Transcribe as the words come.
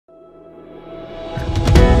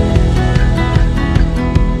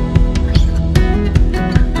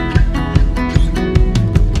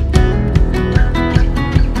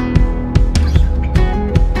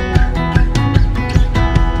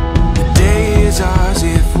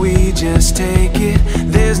just take it.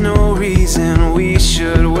 There's no reason we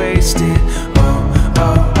should waste it. Oh,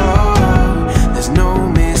 oh, oh. There's no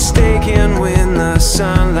mistaking when the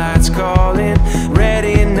sunlight's calling.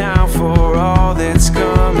 Ready now for all that's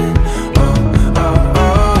coming. Oh, oh,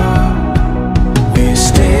 oh. We're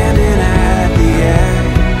standing at the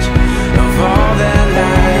edge of all that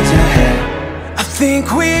lies ahead. I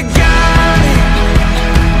think we got it,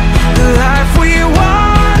 the life we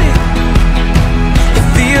wanted. It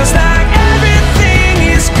feels like everything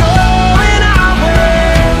is going our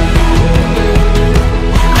way.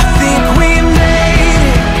 I think we made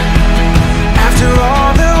it after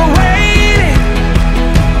all the waiting.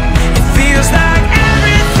 It feels like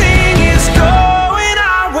everything is going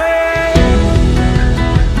our way.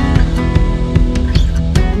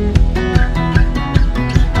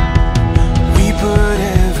 We put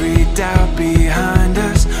every doubt behind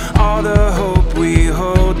us. All the hope we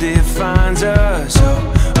hold defines us. Oh,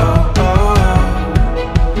 oh, oh.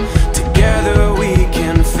 Together we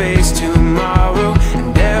can face tomorrow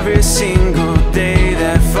and every single day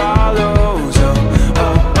that follows. Oh,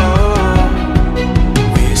 oh, oh.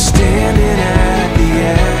 We're standing at the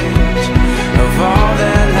edge of all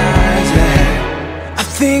that lies ahead. I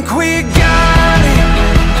think we got it,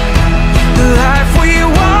 the life we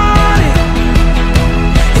wanted.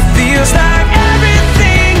 It feels like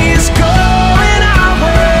everything is going our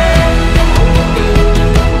way.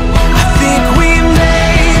 I think we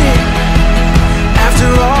made it after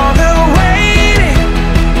all the waiting.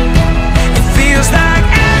 It feels like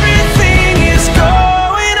everything is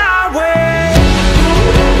going our way.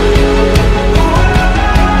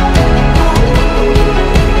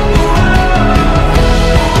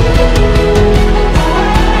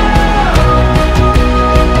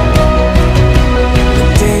 The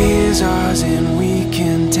day is ours and we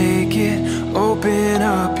can take it. Open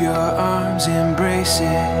up your arms, embrace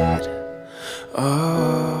it.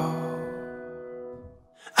 Oh,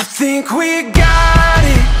 I think we got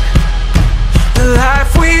it, the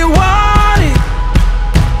life we wanted.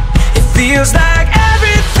 It feels like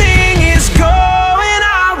everything is going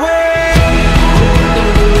our way.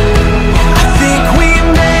 I think we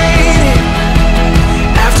made it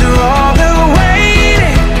after all the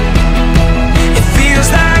waiting. It feels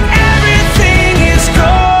like everything is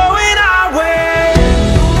going our way.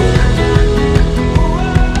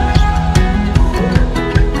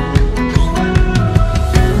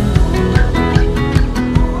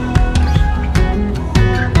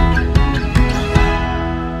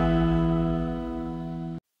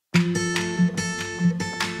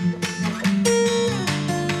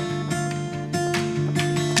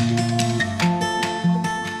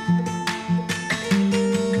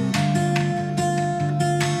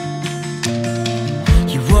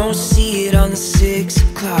 You won't see it on the 6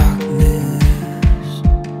 o'clock news.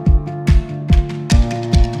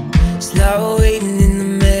 It's not waiting in the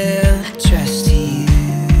mail addressed to you.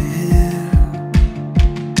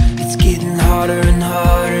 It's getting harder and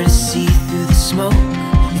harder to see through the smoke.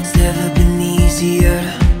 It's never been easier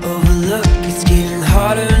to overlook. It's getting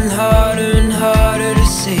harder and harder and harder to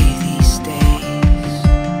say these days.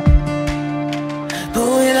 But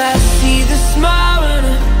when I see the smile run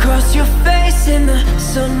across your face and the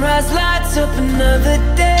sunrise lights up another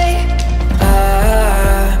day,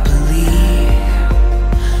 I believe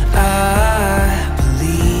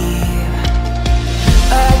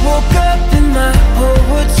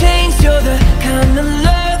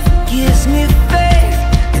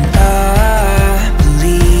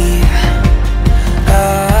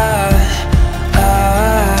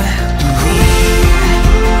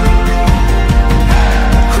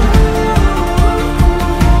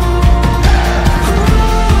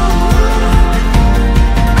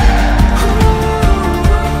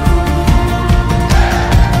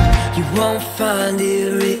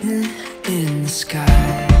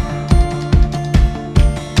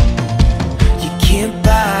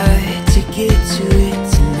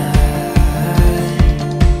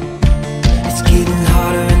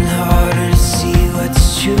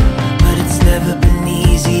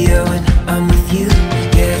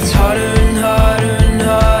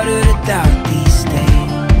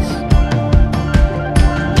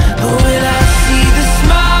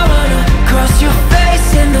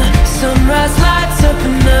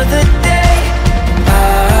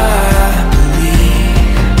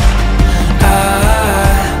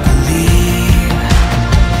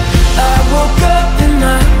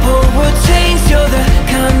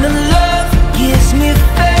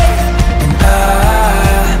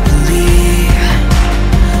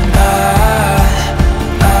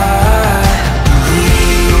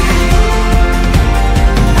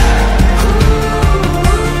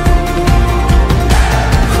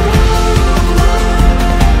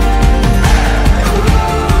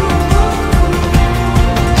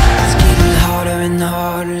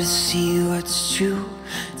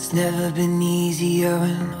there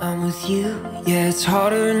when I'm with you. Yeah, it's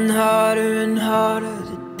harder and harder and harder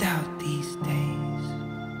to doubt these days.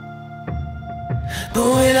 But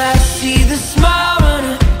when I see the smile run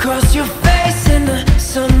across your face and the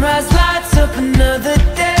sunrise lights up another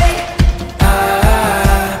day,